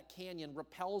out of that canyon,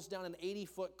 rappels down an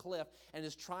 80-foot cliff, and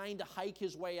is trying to hike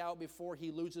his way out before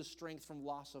he loses strength from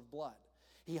loss of blood.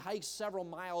 He hikes several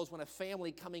miles when a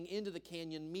family coming into the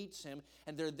canyon meets him,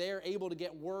 and they're there able to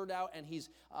get word out, and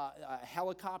a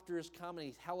helicopter is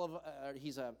coming,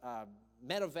 he's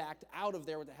medevaced out of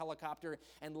there with the helicopter,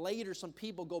 and later some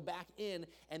people go back in,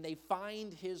 and they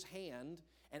find his hand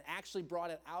and actually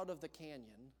brought it out of the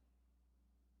canyon,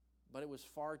 but it was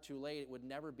far too late. It would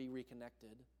never be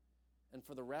reconnected, and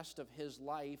for the rest of his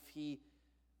life, he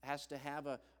has to have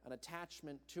an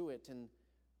attachment to it, and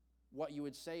what you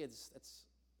would say is it's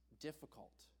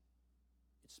difficult,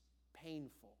 it's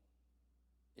painful,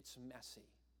 it's messy.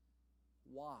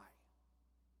 Why?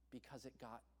 Because it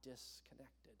got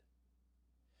disconnected.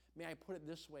 May I put it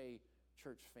this way,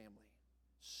 church family?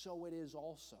 So it is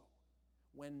also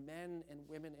when men and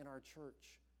women in our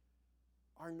church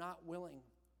are not willing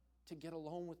to get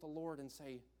alone with the Lord and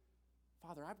say,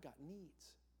 Father, I've got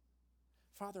needs.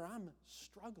 Father, I'm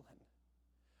struggling.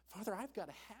 Father, I've got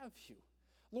to have you.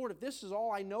 Lord, if this is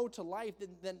all I know to life,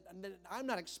 then I'm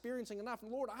not experiencing enough.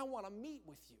 Lord, I want to meet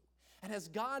with you. And as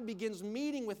God begins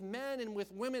meeting with men and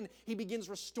with women, He begins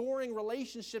restoring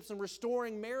relationships and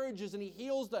restoring marriages, and He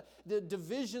heals the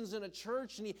divisions in a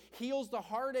church, and He heals the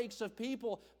heartaches of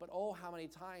people. But oh, how many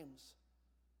times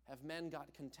have men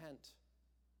got content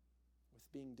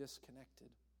with being disconnected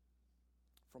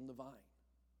from the vine?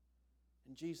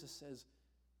 And Jesus says,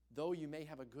 though you may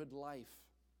have a good life,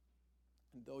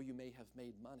 and though you may have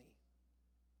made money,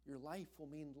 your life will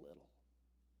mean little,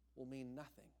 will mean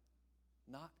nothing,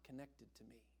 not connected to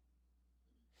me.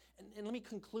 And let me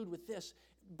conclude with this,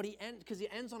 because he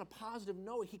ends on a positive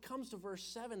note. He comes to verse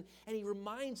 7, and he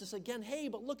reminds us again, hey,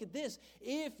 but look at this.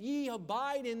 If ye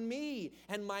abide in me,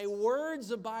 and my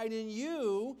words abide in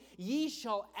you, ye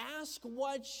shall ask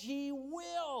what ye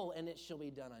will, and it shall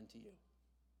be done unto you.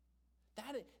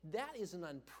 That is an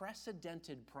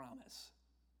unprecedented promise.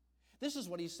 This is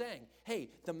what he's saying. Hey,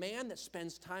 the man that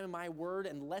spends time in my word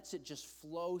and lets it just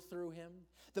flow through him,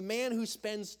 the man who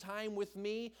spends time with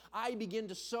me, I begin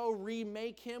to so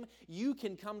remake him. You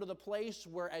can come to the place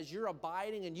where as you're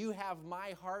abiding and you have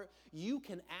my heart, you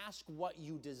can ask what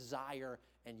you desire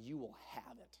and you will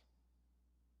have it.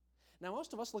 Now,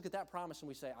 most of us look at that promise and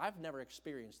we say, I've never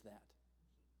experienced that.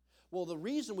 Well, the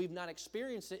reason we've not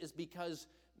experienced it is because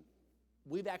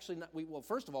we've actually not, well,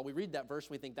 first of all, we read that verse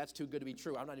and we think that's too good to be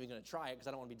true. I'm not even going to try it because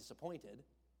I don't want to be disappointed.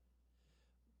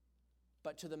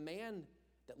 But to the man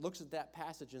that looks at that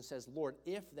passage and says, Lord,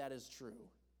 if that is true,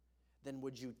 then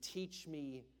would you teach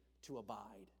me to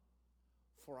abide?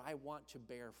 For I want to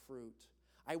bear fruit.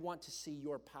 I want to see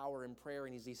your power in prayer.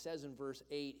 And as he says in verse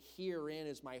 8, herein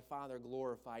is my Father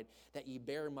glorified, that ye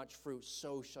bear much fruit,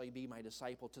 so shall ye be my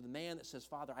disciple. To the man that says,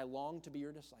 Father, I long to be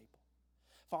your disciple.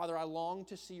 Father, I long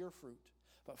to see your fruit,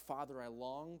 but Father, I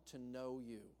long to know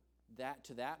you. That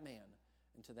to that man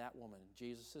and to that woman,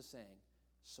 Jesus is saying,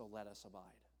 so let us abide.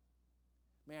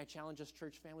 May I challenge us,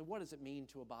 church family, what does it mean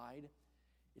to abide?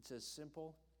 It's as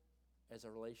simple as a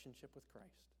relationship with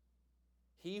Christ.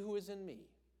 He who is in me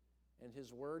and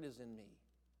his word is in me,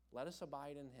 let us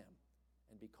abide in him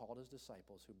and be called his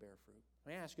disciples who bear fruit.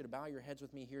 May I ask you to bow your heads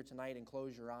with me here tonight and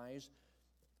close your eyes.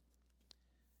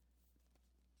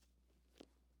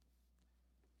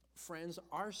 Friends,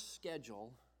 our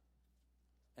schedule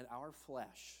and our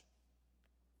flesh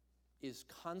is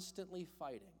constantly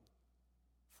fighting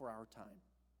for our time.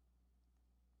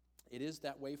 It is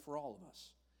that way for all of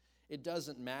us. It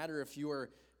doesn't matter if you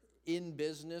are in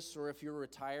business or if you're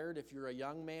retired, if you're a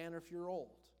young man or if you're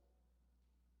old.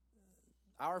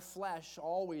 Our flesh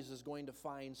always is going to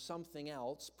find something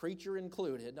else, preacher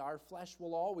included. Our flesh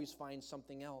will always find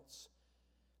something else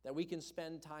that we can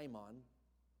spend time on,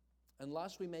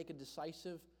 unless we make a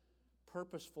decisive,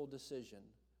 purposeful decision.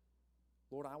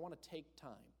 Lord, I want to take time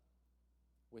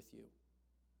with you.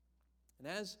 And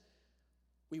as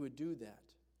we would do that,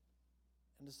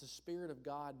 and as the Spirit of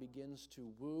God begins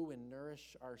to woo and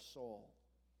nourish our soul,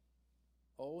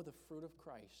 oh, the fruit of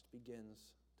Christ begins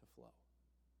to flow.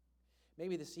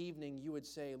 Maybe this evening you would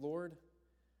say, Lord,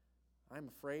 I'm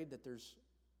afraid that there's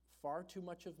far too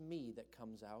much of me that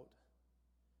comes out.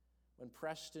 When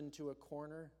pressed into a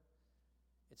corner,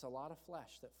 it's a lot of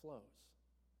flesh that flows.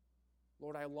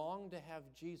 Lord, I long to have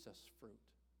Jesus' fruit.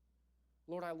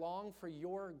 Lord, I long for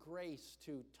your grace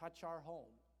to touch our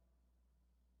home.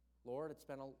 Lord, it's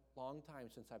been a long time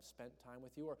since I've spent time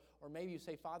with you. Or maybe you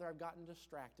say, Father, I've gotten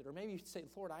distracted. Or maybe you say,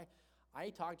 Lord, I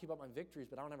talk to you about my victories,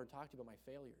 but I don't ever talk to you about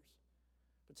my failures.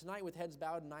 But tonight, with heads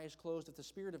bowed and eyes closed, if the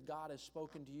Spirit of God has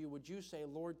spoken to you, would you say,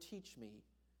 Lord, teach me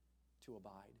to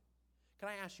abide? Can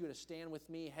I ask you to stand with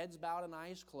me, heads bowed and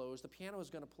eyes closed? The piano is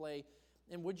going to play.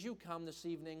 And would you come this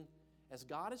evening, as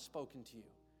God has spoken to you,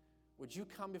 would you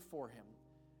come before Him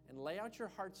and lay out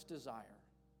your heart's desire?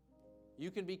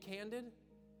 You can be candid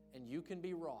and you can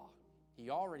be raw. He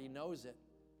already knows it,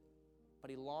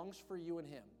 but He longs for you and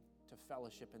Him to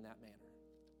fellowship in that manner.